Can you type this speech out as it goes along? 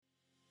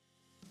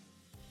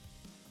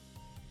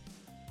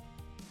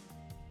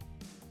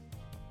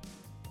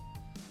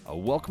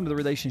Welcome to the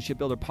Relationship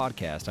Builder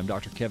Podcast. I'm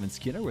Dr. Kevin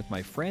Skinner with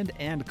my friend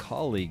and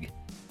colleague,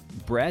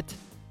 Brett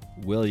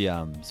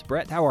Williams.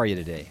 Brett, how are you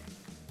today?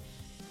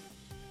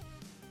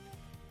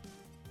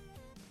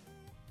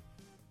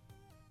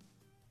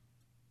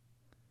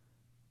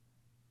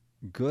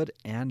 Good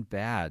and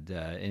bad.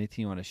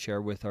 Anything you want to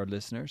share with our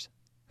listeners?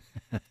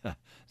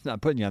 It's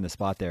not putting you on the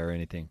spot there or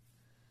anything.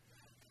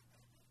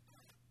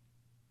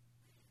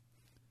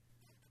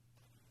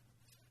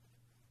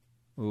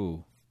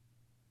 Ooh.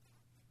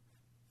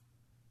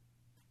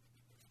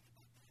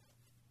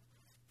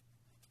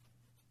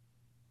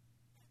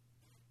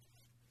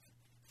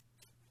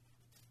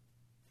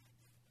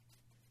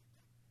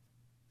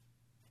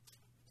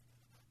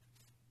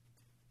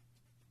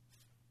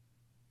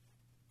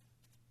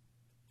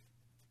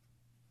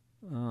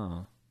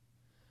 Oh,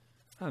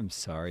 I'm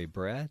sorry,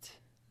 Brett.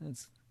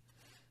 That's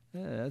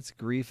that's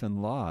grief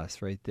and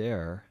loss right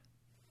there.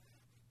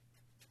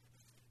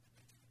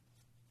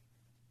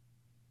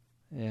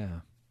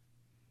 Yeah.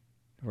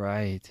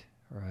 Right.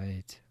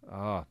 Right.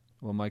 Ah,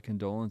 well, my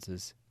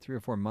condolences. 3 or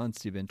 4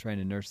 months you've been trying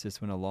to nurse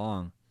this one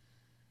along.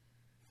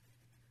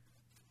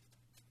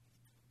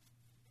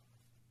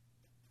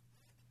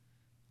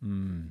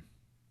 Hmm.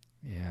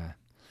 Yeah.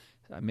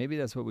 Maybe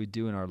that's what we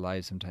do in our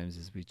lives sometimes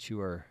is we chew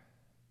our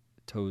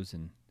toes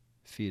and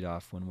feet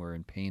off when we're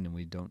in pain and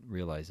we don't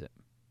realize it.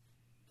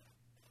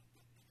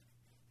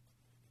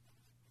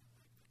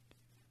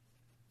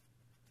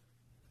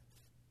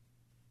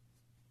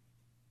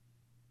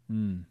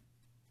 Hmm.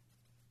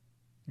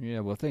 Yeah,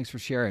 well, thanks for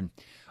sharing.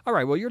 All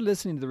right, well, you're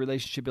listening to the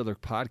Relationship Builder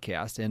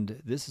podcast,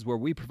 and this is where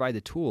we provide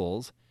the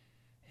tools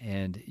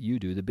and you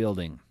do the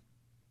building.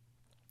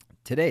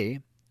 Today,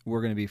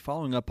 we're going to be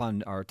following up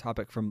on our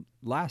topic from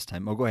last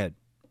time. Oh, go ahead.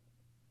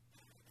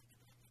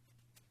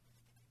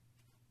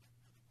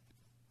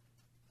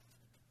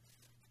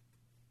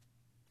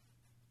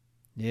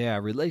 Yeah,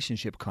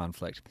 relationship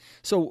conflict.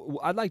 So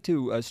I'd like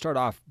to start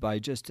off by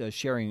just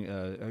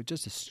sharing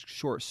just a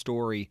short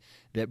story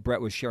that Brett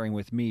was sharing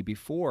with me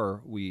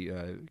before we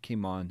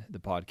came on the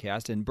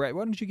podcast. And Brett,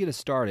 why don't you get us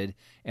started,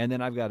 and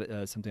then I've got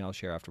something I'll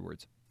share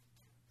afterwards.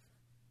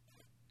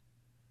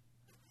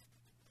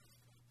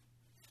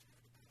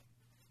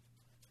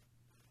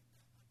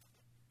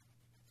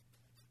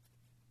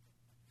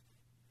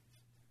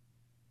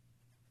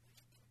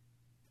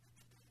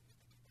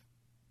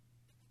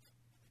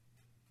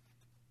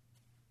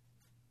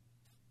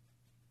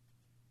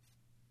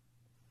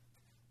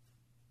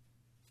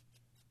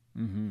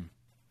 Mm-hmm.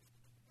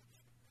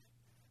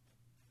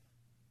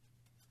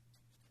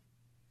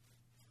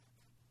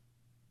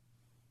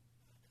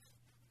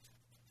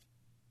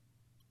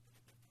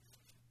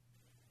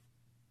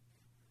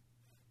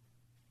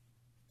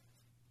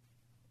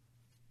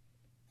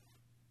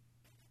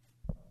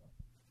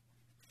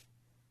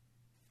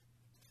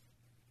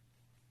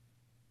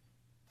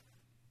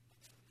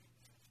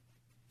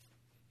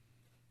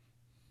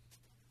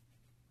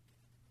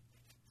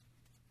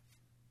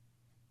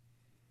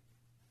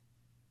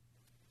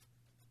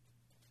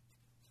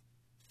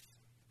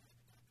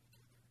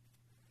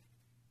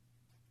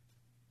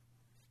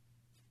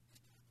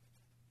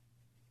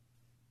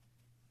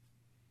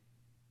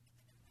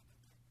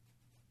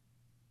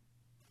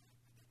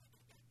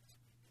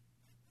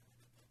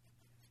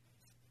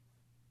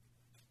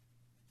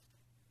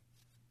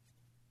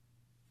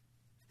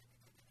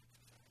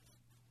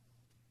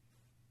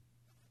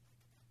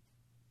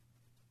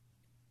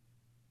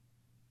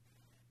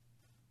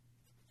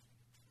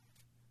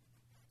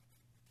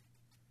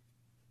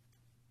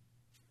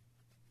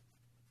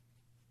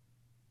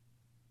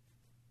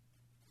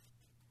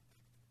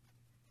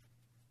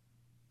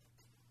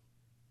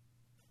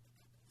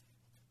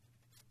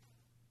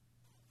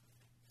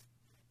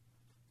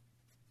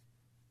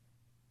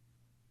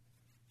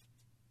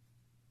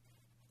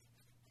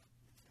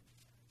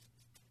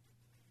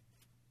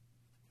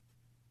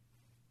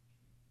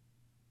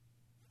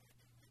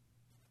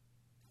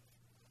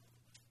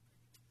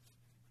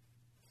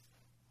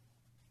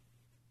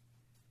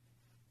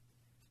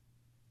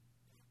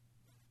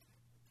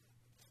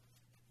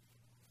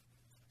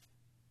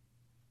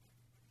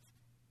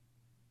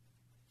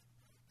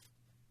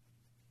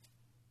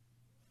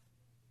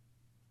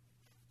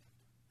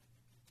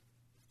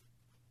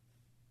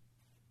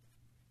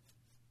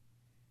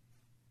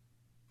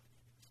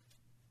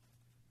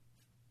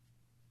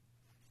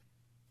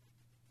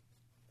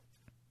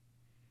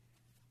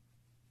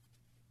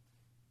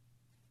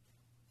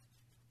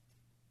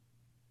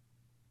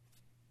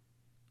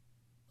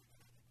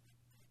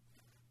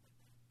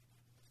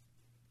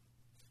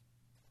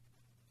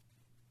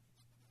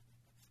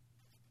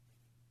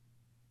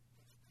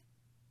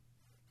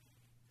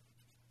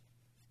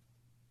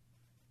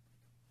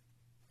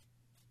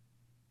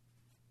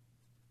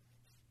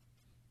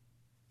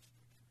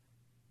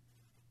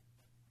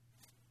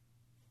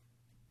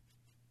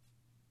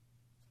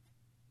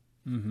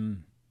 Mm-hmm.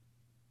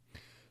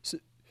 So,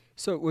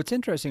 so what's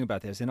interesting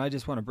about this, and I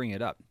just want to bring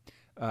it up,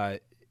 uh,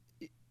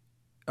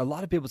 a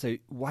lot of people say,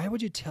 why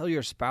would you tell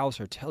your spouse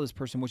or tell this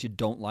person what you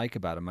don't like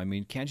about them? I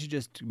mean, can't you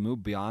just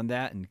move beyond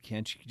that, and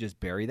can't you just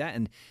bury that?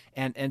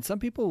 And some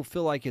people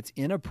feel like it's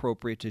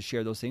inappropriate to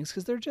share those things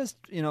because they're just,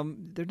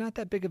 they're not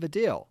that big of a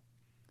deal.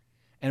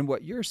 And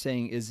what you're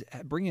saying is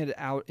bringing it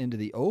out into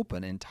the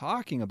open and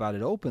talking about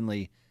it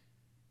openly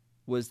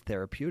was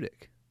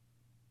therapeutic.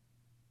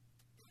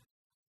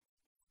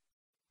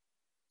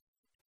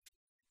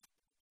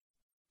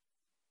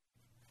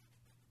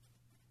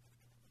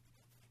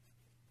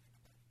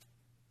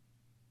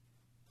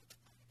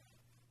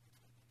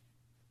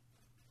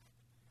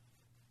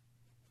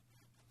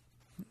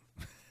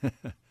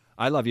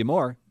 I love you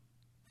more.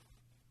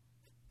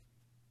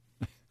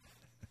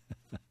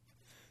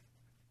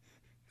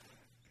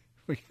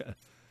 We got-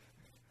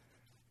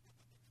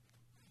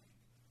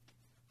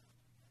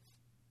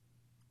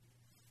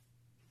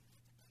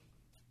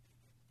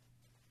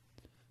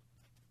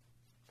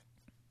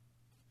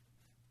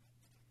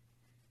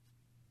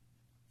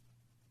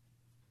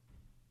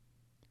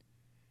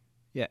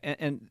 Yeah,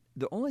 and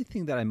the only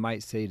thing that I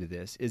might say to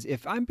this is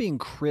if I'm being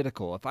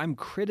critical, if I'm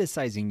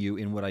criticizing you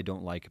in what I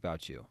don't like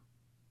about you,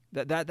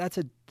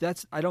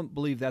 that's I don't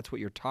believe that's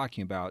what you're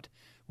talking about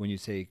when you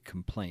say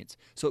complaints.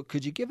 So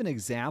could you give an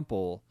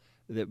example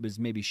that was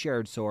maybe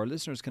shared so our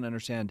listeners can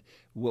understand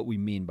what we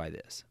mean by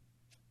this?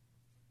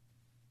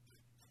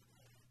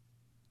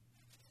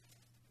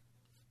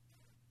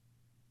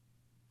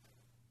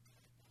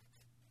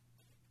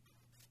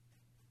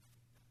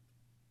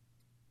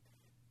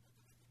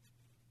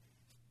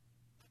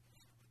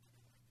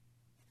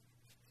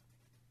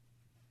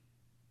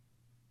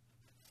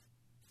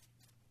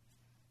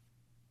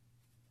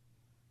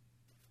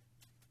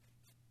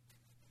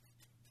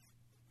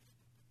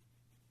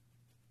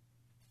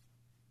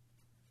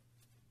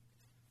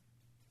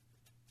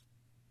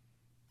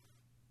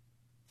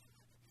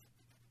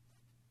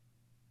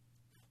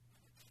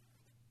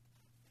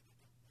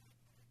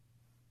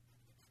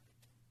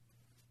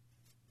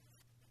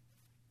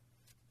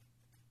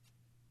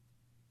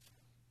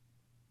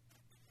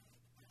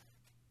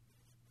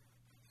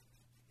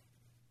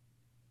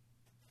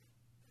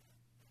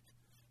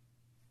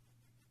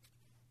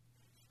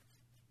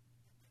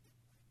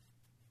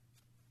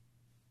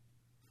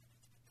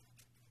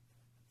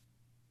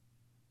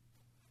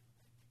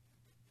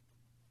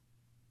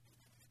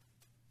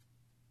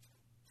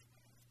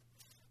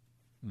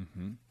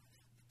 Mm-hmm.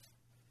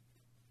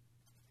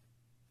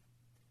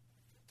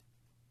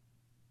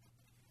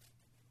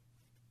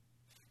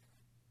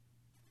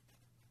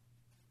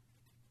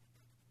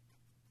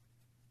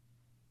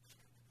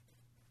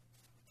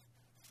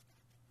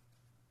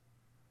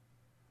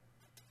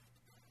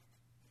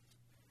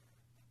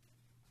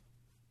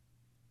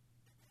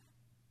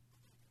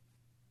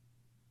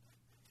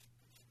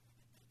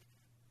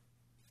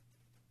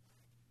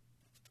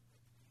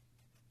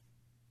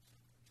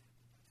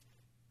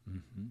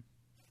 Mm-hmm.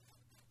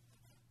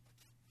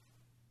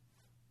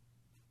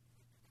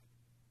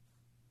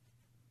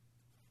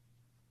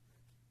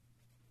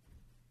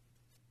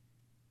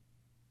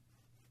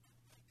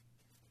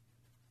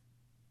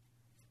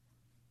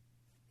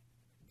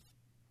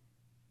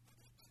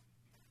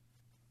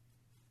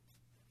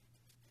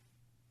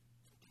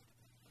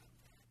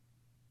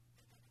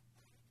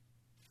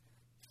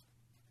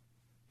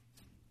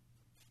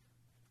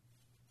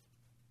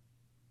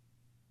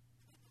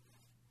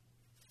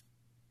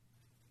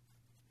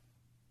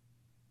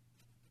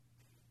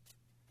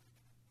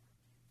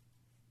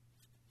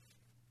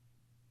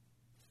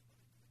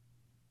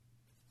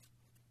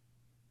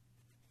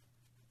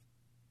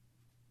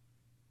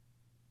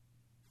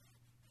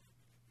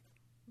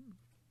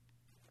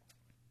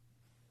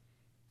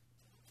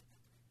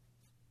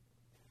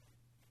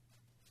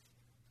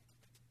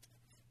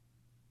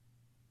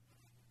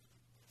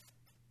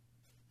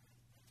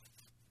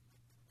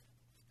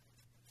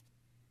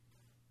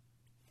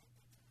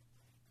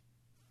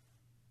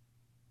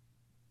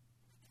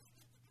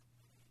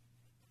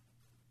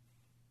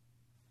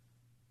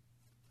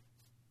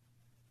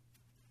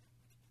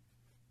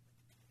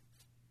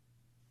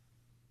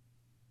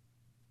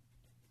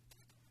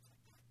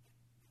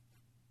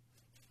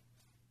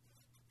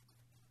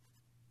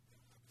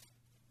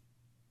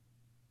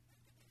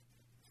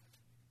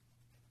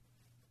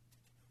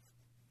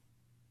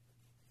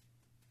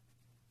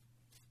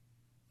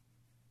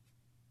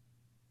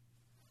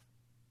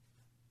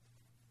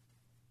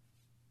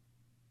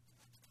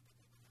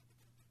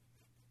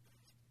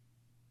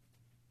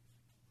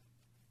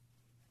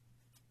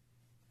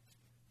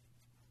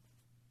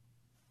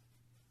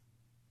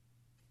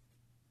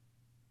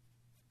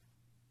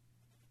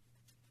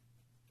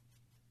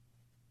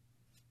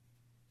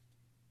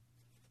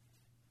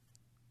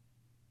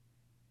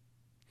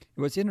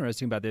 What's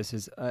interesting about this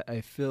is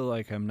I feel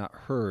like I'm not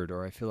heard,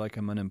 or I feel like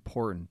I'm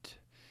unimportant,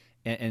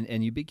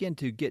 and you begin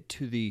to get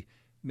to the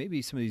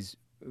maybe some of these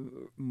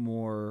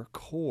more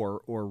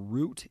core or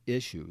root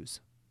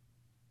issues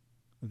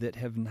that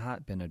have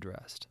not been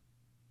addressed.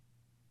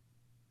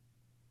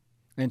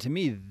 And to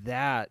me,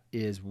 that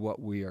is what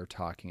we are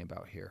talking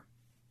about here.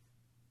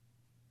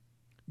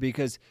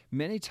 Because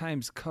many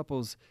times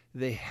couples,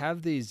 they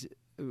have these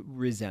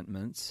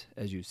resentments,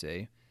 as you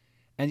say,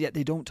 and yet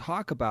they don't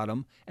talk about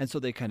them, and so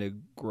they kind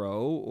of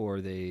grow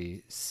or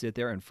they sit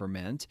there and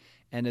ferment,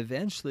 and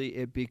eventually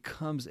it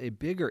becomes a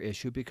bigger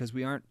issue because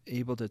we aren't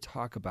able to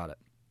talk about it.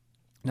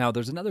 Now,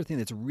 there's another thing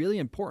that's really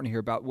important here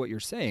about what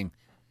you're saying,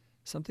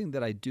 something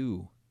that I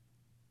do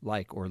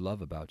like or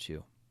love about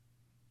you.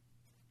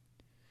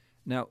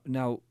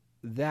 Now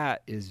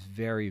that is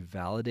very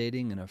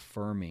validating and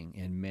affirming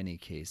in many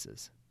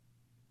cases.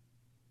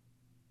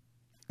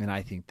 And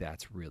I think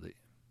that's really...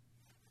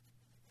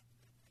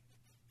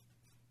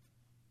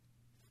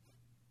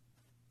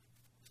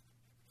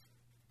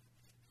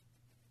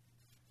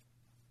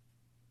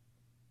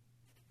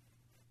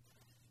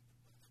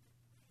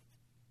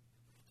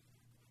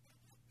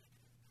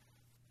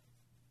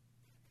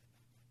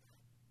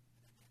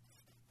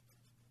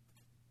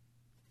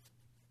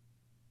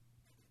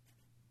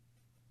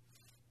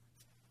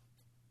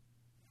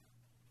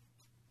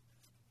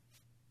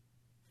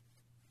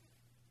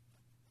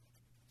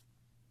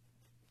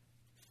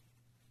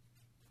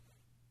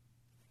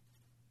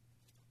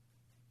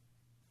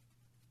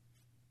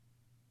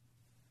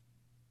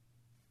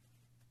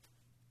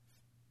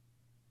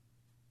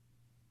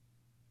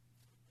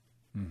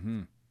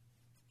 Mm-hmm.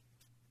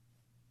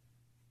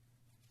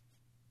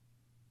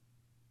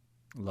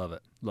 Love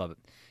it. Love it.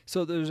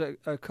 So there's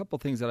a couple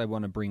things that I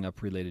want to bring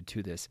up related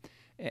to this.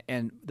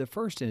 And the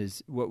first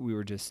is what we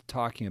were just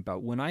talking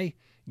about. When I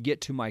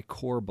get to my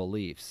core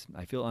beliefs,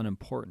 I feel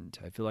unimportant.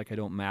 I feel like I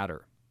don't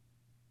matter.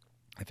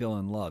 I feel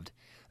unloved.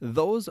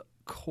 Those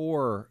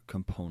core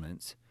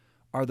components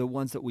are the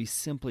ones that we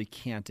simply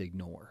can't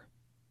ignore.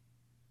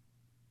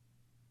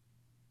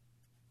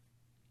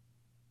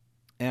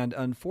 And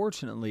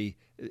unfortunately,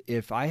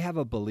 if I have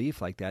a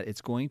belief like that, it's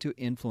going to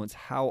influence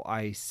how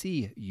I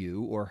see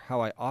you or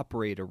how I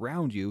operate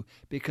around you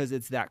because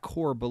it's that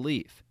core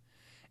belief.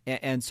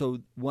 And so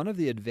one of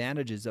the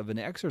advantages of an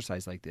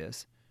exercise like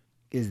this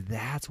is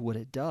that's what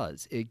it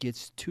does. It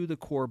gets to the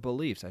core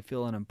beliefs. I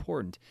feel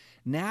unimportant.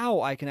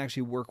 Now I can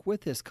actually work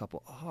with this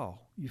couple. Oh,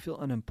 you feel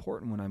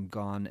unimportant when I'm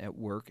gone at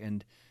work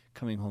and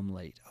coming home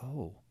late.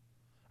 Oh,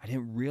 I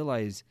didn't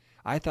realize.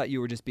 I thought you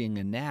were just being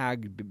a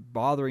nag,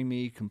 bothering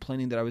me,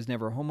 complaining that I was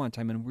never home on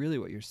time. And really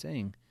what you're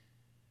saying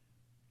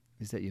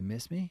is that you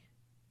miss me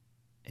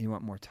and you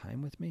want more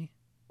time with me.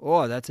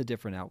 Oh, that's a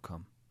different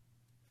outcome.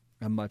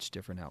 A much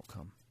different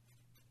outcome.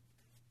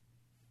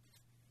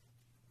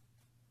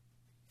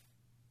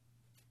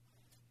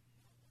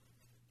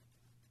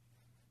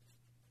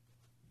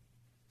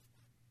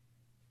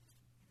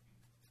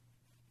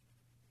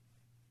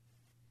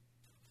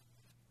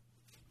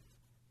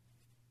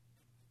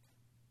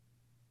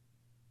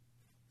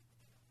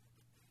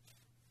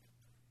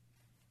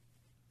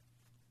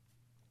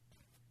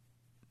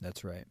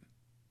 That's right.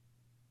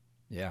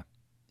 Yeah.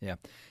 Yeah.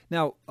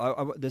 Now,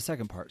 the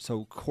second part.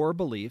 So core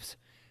beliefs.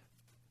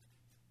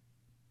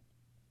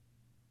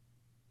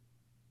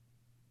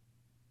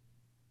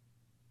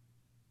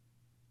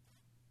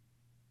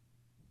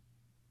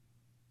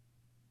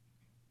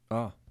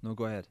 Oh, no,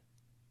 go ahead.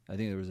 I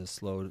think there was a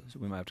slow, so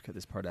we might have to cut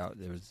this part out.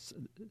 There was...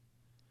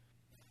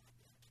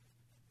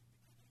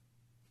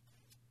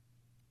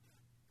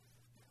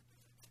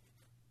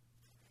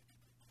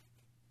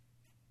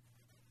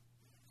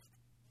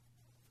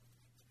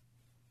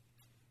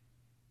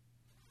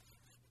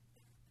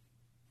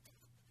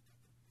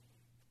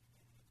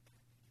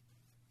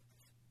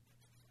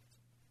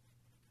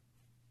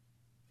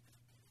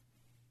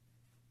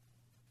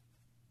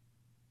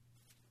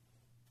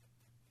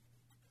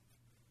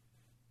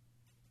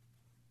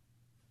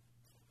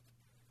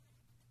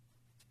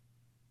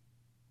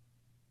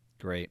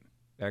 Great.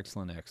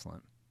 Excellent,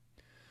 excellent.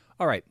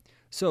 All right.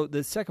 So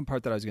the second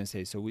part that I was going to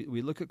say, so we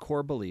look at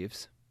core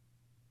beliefs.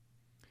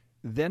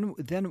 Then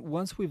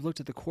once we've looked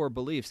at the core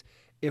beliefs,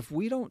 if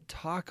we don't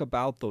talk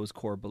about those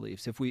core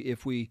beliefs, if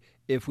we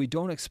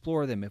don't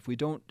explore them, if we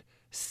don't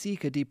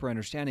seek a deeper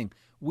understanding,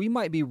 we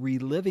might be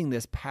reliving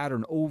this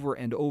pattern over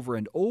and over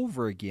and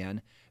over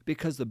again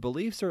because the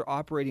beliefs are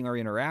operating our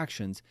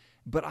interactions,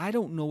 but I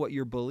don't know what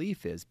your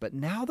belief is. But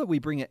now that we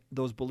bring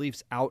those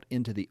beliefs out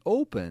into the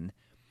open,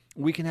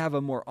 we can have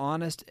a more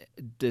honest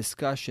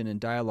discussion and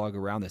dialogue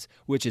around this,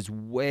 which is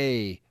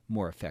way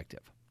more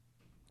effective.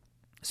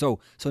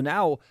 So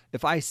now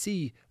if I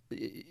see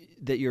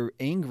that you're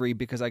angry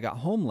because I got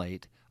home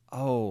late,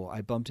 oh,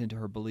 I bumped into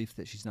her belief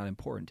that she's not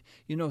important.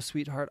 You know,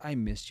 sweetheart, I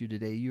missed you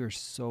today. You're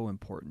so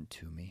important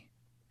to me.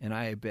 And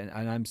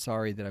I'm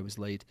sorry that I was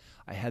late.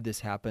 I had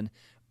this happen,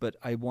 but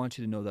I want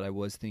you to know that I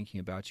was thinking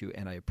about you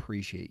and I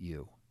appreciate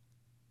you.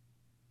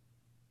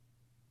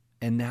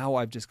 And now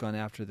I've just gone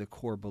after the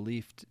core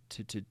belief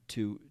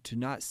to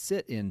not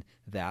sit in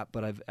that,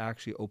 but I've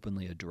actually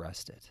openly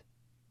addressed it.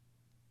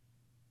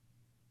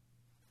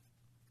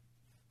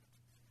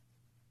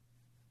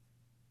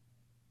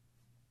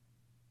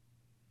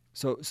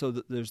 So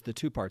there's the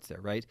two parts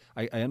there, right?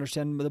 I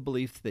understand the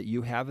belief that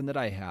you have and that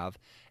I have,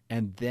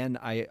 and then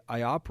I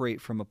operate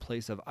from a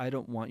place of I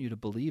don't want you to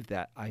believe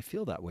that I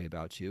feel that way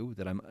about you,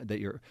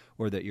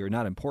 that you're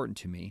not important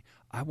to me.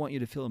 I want you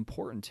to feel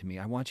important to me.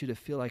 I want you to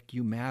feel like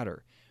you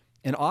matter.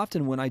 And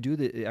often when I do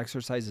the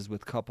exercises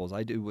with couples,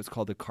 I do what's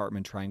called the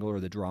Cartman Triangle or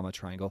the Drama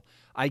Triangle.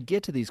 I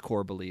get to these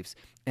core beliefs,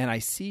 and I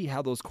see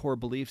how those core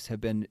beliefs have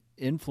been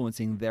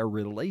influencing their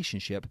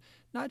relationship,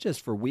 not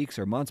just for weeks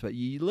or months, but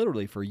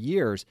literally for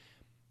years.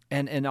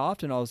 And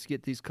often I'll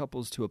get these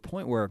couples to a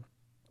point where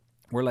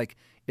we're like,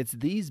 it's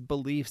these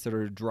beliefs that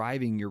are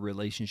driving your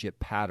relationship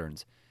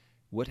patterns.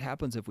 What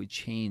happens if we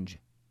change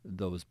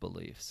those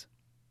beliefs?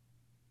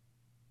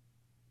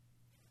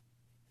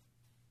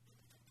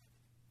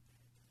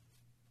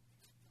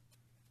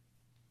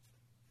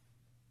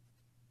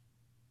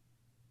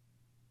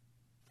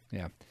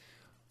 Yeah.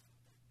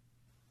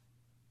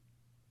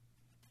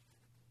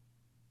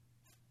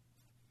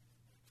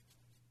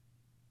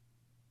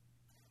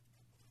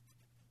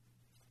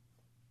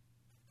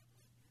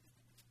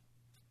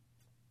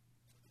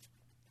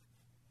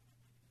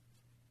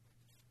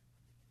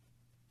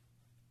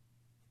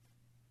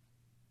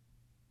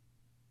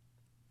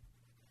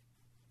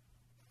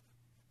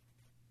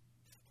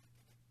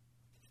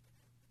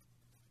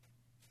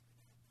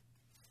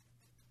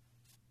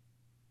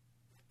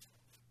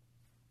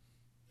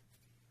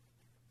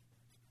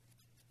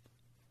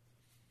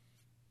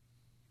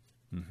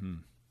 Mm-hmm.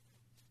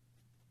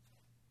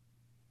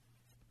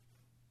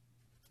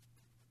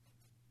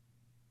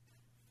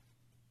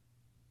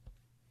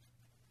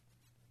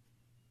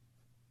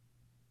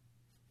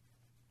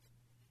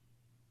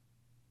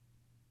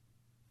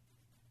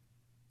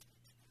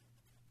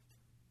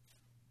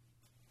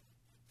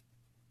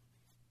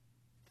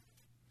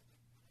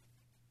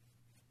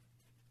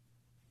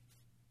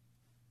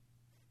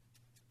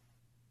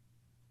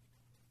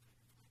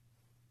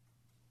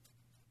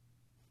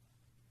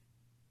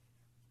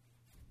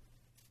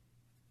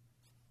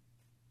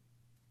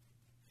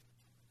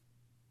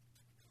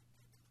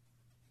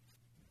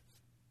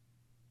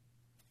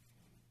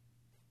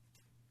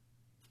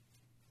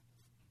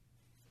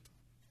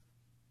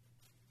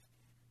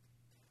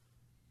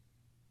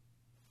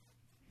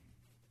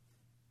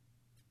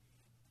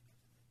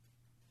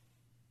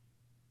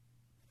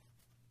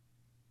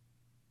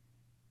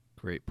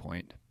 Great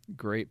point.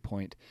 Great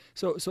point.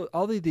 So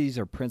all of these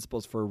are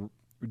principles for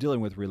dealing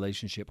with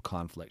relationship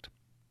conflict,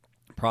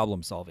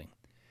 problem solving.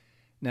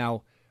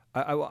 Now,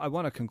 I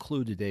want to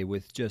conclude today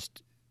with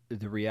just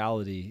the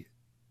reality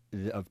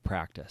of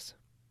practice,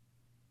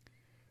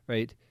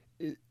 right?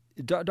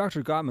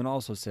 Dr. Gottman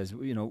also says,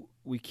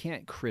 we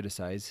can't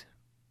criticize.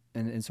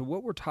 And so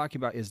what we're talking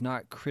about is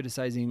not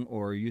criticizing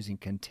or using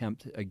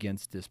contempt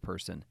against this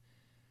person.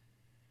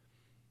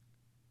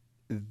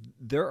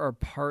 There are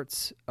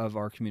parts of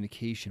our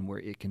communication where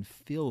it can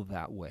feel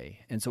that way.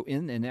 And so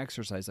in an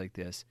exercise like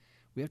this,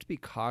 we have to be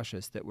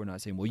cautious that we're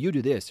not saying, well, you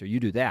do this or you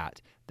do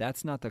that.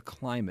 That's not the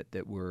climate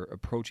that we're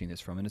approaching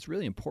this from. And it's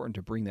really important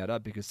to bring that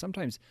up because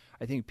sometimes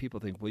I think people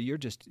think, well, you're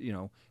just,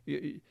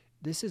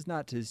 this is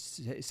not to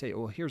say,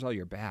 oh, here's all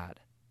you're bad.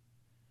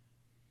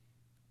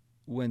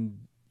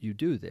 When you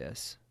do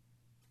this,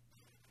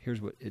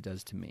 here's what it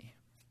does to me.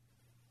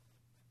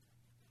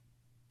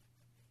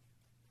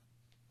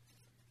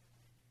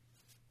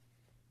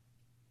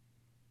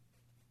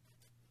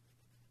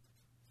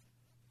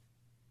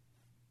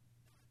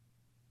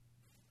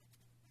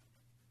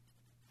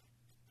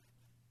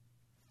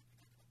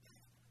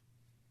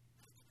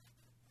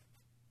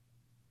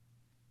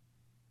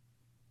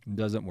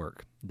 Doesn't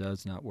work.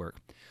 Does not work.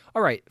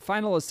 All right.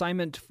 Final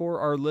assignment for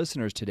our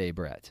listeners today,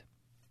 Brett.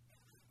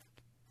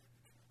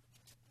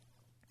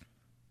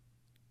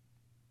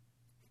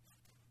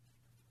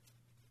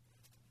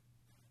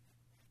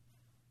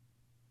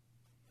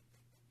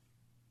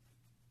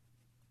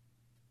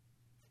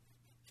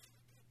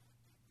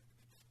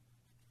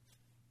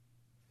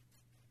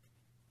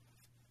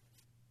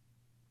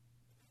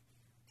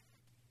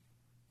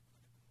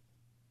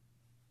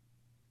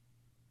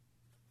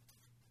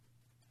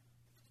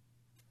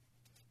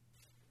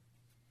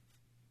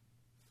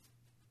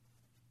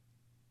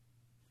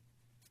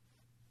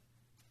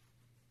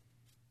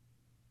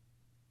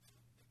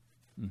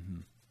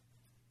 Mm-hmm.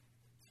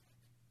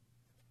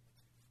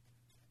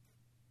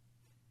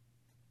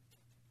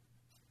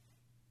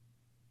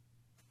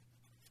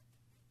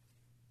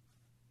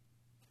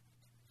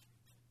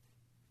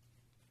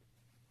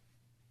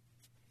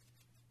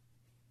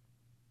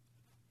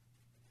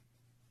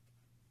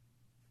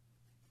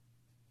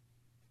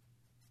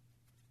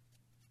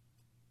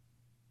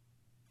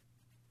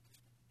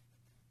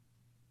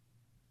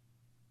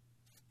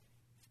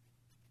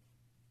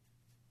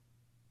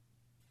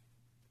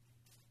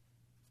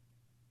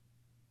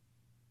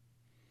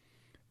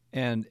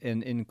 And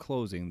in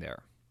closing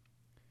there,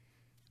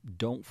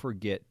 don't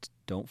forget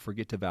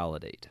to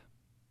validate.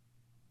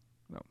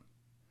 No,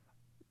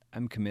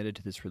 I'm committed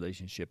to this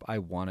relationship. I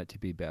want it to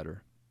be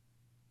better.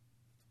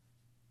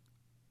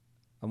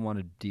 I want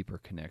a deeper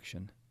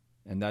connection.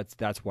 And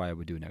that's why I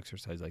would do an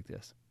exercise like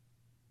this.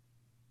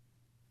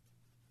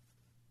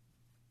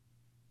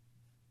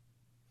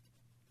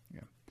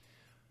 Yeah.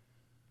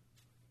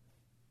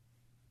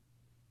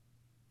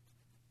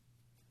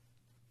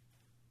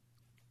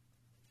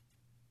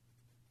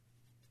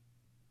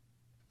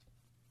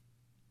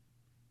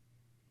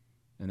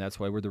 And that's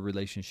why we're the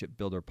Relationship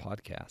Builder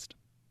podcast.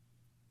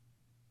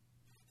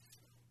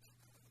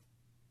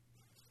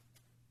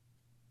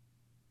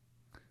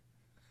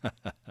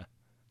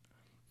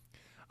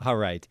 All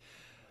right.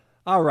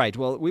 All right.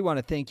 Well, we want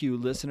to thank you,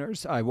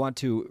 listeners. I want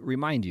to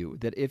remind you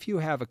that if you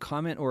have a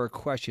comment or a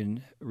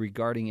question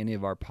regarding any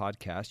of our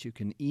podcasts, you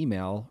can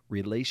email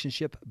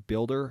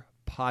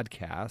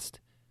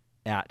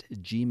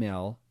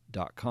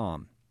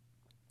relationshipbuilderpodcast@gmail.com.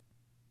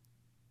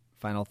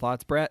 Final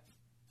thoughts, Brett?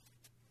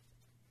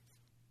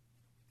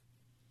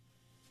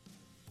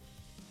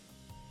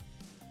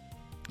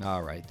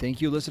 All right.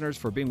 Thank you, listeners,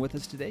 for being with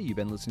us today. You've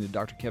been listening to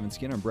Dr. Kevin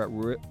Skinner and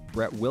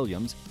Brett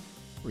Williams.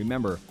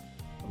 Remember,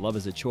 love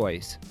is a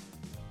choice.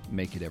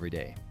 Make it every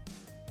day.